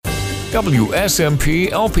WSMP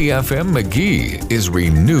LPFM McGee is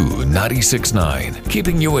Renew 96.9,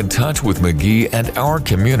 keeping you in touch with McGee and our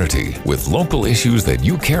community with local issues that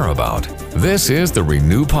you care about. This is the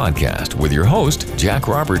Renew Podcast with your host, Jack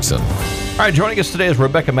Robertson. All right, joining us today is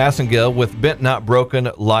Rebecca Massengale with Bent Not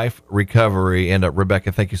Broken Life Recovery. And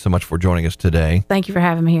Rebecca, thank you so much for joining us today. Thank you for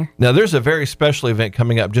having me here. Now, there's a very special event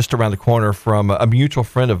coming up just around the corner from a mutual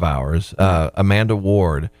friend of ours, Amanda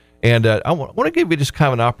Ward. And I want to give you just kind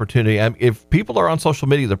of an opportunity. If people are on social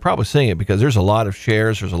media, they're probably seeing it because there's a lot of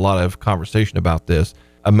shares. There's a lot of conversation about this.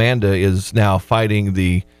 Amanda is now fighting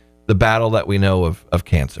the battle that we know of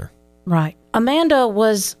cancer. Right. Amanda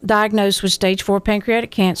was diagnosed with stage 4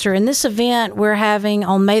 pancreatic cancer. And this event we're having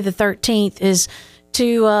on May the 13th is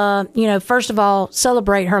to, first of all,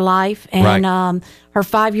 celebrate her life and her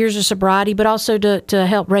 5 years of sobriety, but also to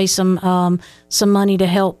help raise some money to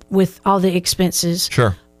help with all the expenses.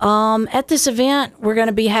 Sure. At this event, we're going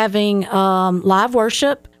to be having live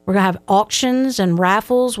worship. We're going to have auctions and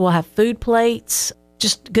raffles. We'll have food plates.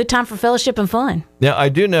 Just a good time for fellowship and fun. Now, I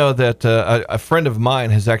do know that a friend of mine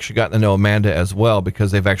has actually gotten to know Amanda as well because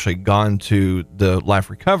they've actually gone to the Life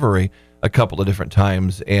Recovery a couple of different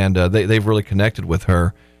times, and they've really connected with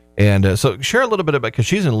her. And so share a little bit about, because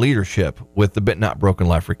she's in leadership with the Bent Not Broken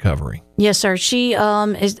Life Recovery. Yes, sir. She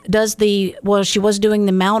she was doing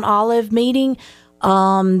the Mount Olive meeting.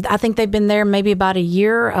 I think they've been there maybe about a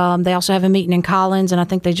year. They also have a meeting in Collins, and I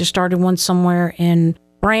think they just started one somewhere in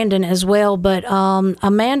Brandon as well. But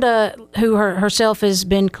Amanda, who herself has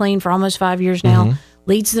been clean for almost 5 years now,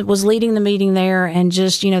 was leading the meeting there, and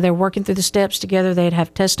just, they're working through the steps together. They'd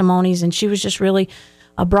have testimonies, and she was just really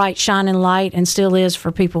a bright, shining light, and still is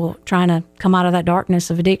for people trying to come out of that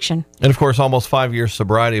darkness of addiction. And of course, almost 5 years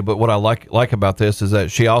sobriety. But what I like about this is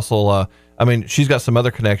that she also, she's got some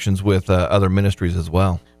other connections with other ministries as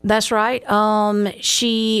well. That's right.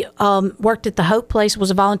 She worked at the Hope Place,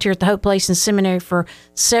 was a volunteer at the Hope Place in seminary for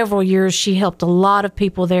several years. She helped a lot of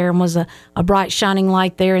people there and was a bright, shining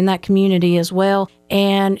light there in that community as well.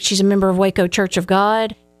 And she's a member of Waco Church of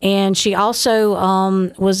God. And she also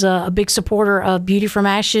was a big supporter of Beauty from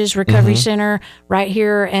Ashes Recovery Center right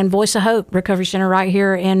here, and Voice of Hope Recovery Center right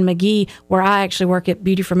here in McGee, where I actually work at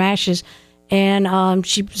Beauty from Ashes. And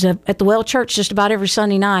she was at the Well Church just about every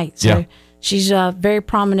Sunday night. So she's very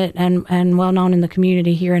prominent and well-known in the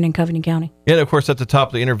community here and in Covington County. And of course, at the top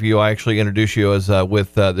of the interview, I actually introduced you as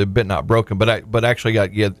with the Bent Not Broken, but actually,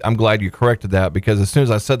 I'm glad you corrected that, because as soon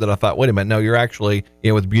as I said that, I thought, wait a minute, no, you're actually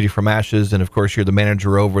with Beauty from Ashes, and of course, you're the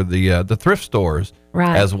manager over the thrift stores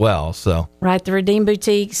as well. So right, the Redeem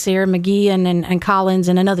Boutiques here, McGee and Collins,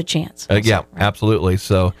 and Another Chance. Absolutely.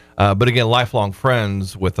 So, but again, lifelong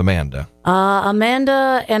friends with Amanda.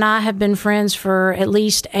 Amanda and I have been friends for at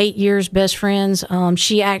least 8 years, best friends.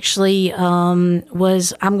 She actually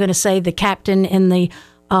was, I'm going to say, the captain in the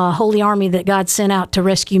Holy Army that God sent out to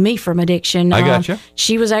rescue me from addiction. I gotcha.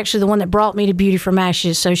 She was actually the one that brought me to Beauty from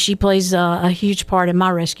Ashes, so she plays a huge part in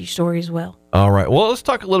my rescue story as well. All right. Well, let's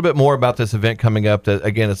talk a little bit more about this event coming up.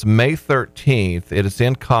 Again, it's May 13th. It is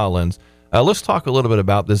in Collins. Let's talk a little bit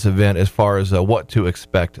about this event as far as what to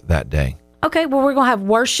expect that day. Okay, well, we're going to have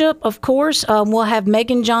worship, of course. We'll have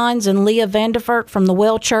Megan Johns and Leah Vandefert from the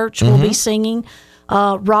Well Church will be singing.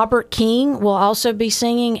 Robert King will also be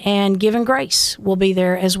singing, and Given Grace will be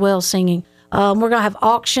there as well singing. We're going to have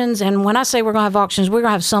auctions, and when I say we're going to have auctions, we're going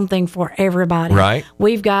to have something for everybody. Right.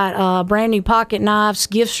 We've got brand new pocket knives,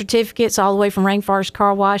 gift certificates, all the way from Rainforest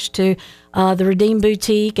Car Wash to the Redeem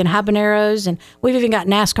Boutique and Habaneros, and we've even got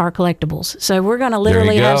NASCAR collectibles. So we're going to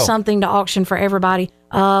literally have something to auction for everybody.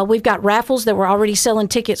 We've got raffles that we're already selling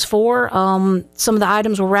tickets for. Some of the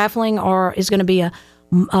items we're raffling is going to be a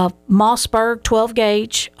Mossberg 12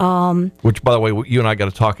 gauge. Which, by the way, you and I got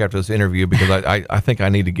to talk after this interview, because I think I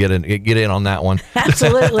need to get in on that one.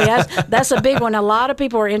 Absolutely. That's a big one. A lot of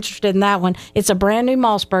people are interested in that one. It's a brand new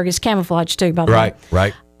Mossberg. It's camouflage too, by the way.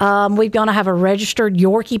 Right. We're going to have a registered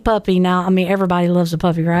Yorkie puppy now. I mean, everybody loves a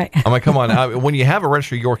puppy, right? I mean, come on. When you have a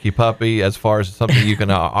registered Yorkie puppy, as far as something you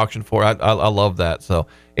can auction for, I love that. So,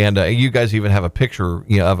 and you guys even have a picture,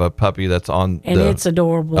 of a puppy that's on. And it's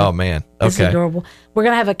adorable. Oh man, okay. It's adorable. We're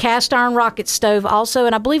going to have a cast iron rocket stove also,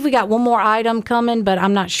 and I believe we got one more item coming, but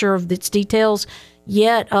I'm not sure of its details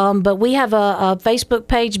yet. But we have a Facebook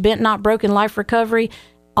page, Bent Not Broken Life Recovery.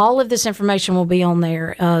 All of this information will be on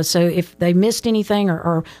there. So if they missed anything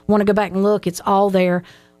or want to go back and look, it's all there.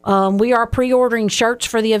 We are pre-ordering shirts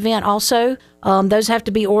for the event also. Those have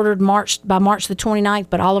to be ordered by March the 29th,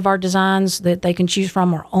 but all of our designs that they can choose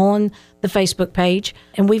from are on the Facebook page.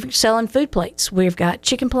 And we're selling food plates. We've got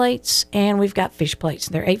chicken plates and we've got fish plates.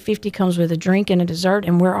 They're $8.50, comes with a drink and a dessert,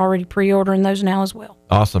 and we're already pre-ordering those now as well.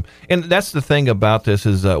 Awesome. And that's the thing about this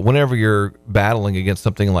is whenever you're battling against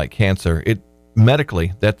something like cancer,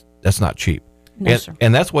 medically, that's not cheap. No, sir.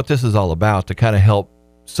 And that's what this is all about, to kind of help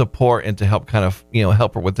support and to help kind of,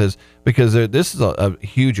 help her with this, because this is a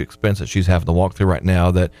huge expense that she's having to walk through right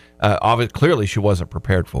now that clearly she wasn't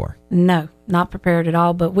prepared for. No, not prepared at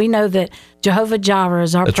all. But we know that Jehovah Jireh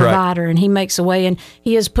is our provider, and he makes a way. And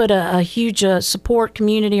he has put a huge support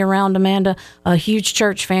community around Amanda, a huge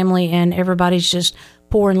church family, and everybody's just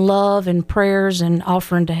pouring love and prayers and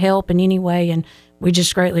offering to help in any way. And we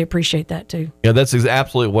just greatly appreciate that too. Yeah, that's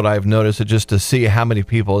absolutely what I've noticed. Just to see how many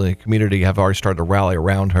people in the community have already started to rally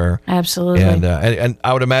around her. Absolutely. And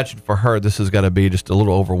I would imagine for her, this has got to be just a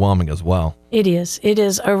little overwhelming as well. It is. It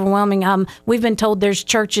is overwhelming. We've been told there's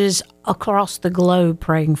churches across the globe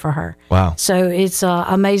praying for her. Wow. So it's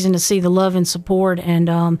amazing to see the love and support,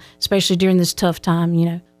 and especially during this tough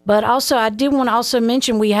time, But also, I did want to also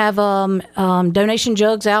mention we have donation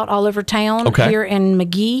jugs out all over town here in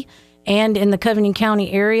McGee and in the Covington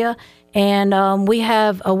County area. And we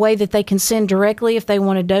have a way that they can send directly if they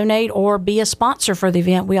want to donate or be a sponsor for the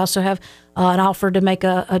event. We also have an offer to make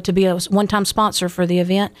to be a one-time sponsor for the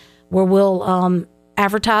event, where we'll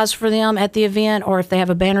advertise for them at the event, or if they have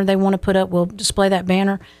a banner they want to put up, we'll display that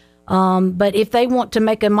banner. But if they want to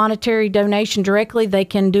make a monetary donation directly, they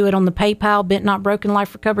can do it on the PayPal, Bent Not Broken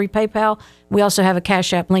Life Recovery PayPal. We also have a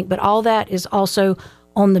Cash App link, but all that is also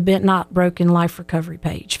on the Bent Not Broken Life Recovery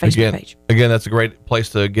page, Facebook page. Again, that's a great place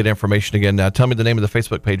to get information. Again, now tell me the name of the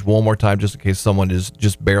Facebook page one more time, just in case someone is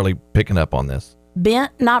just barely picking up on this.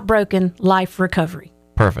 Bent Not Broken Life Recovery.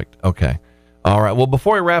 Perfect. Okay. All right. Well,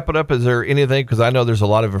 before we wrap it up, is there anything, because I know there's a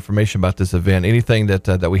lot of information about this event, anything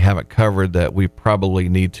that we haven't covered that we probably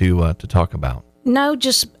need to talk about? No,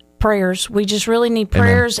 just prayers. We just really need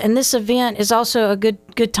prayers. Amen. And this event is also a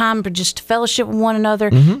good time for just to fellowship with one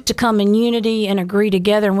another, to come in unity and agree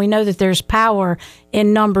together. And we know that there's power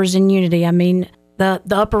in numbers and unity. I mean, the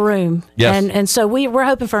upper room. Yes. And so we're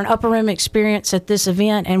hoping for an upper room experience at this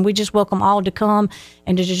event, and we just welcome all to come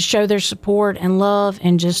and to just show their support and love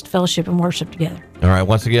and just fellowship and worship together. All right.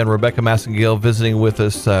 Once again, Rebecca Massengale visiting with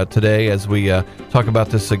us today as we talk about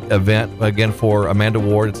this event, again, for Amanda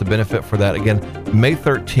Ward. It's a benefit for that. Again, May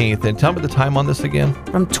 13th. And tell me the time on this again.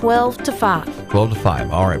 From 12 to 5. 12 to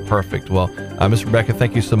 5. All right. Perfect. Well, Miss Rebecca,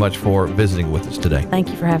 thank you so much for visiting with us today. Thank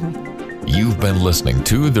you for having me. You've been listening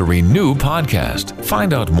to the Renew Podcast.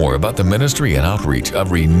 Find out more about the ministry and outreach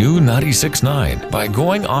of Renew 96.9 by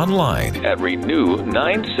going online at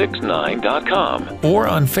renew969.com or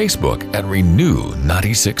on Facebook at Renew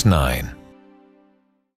 96.9.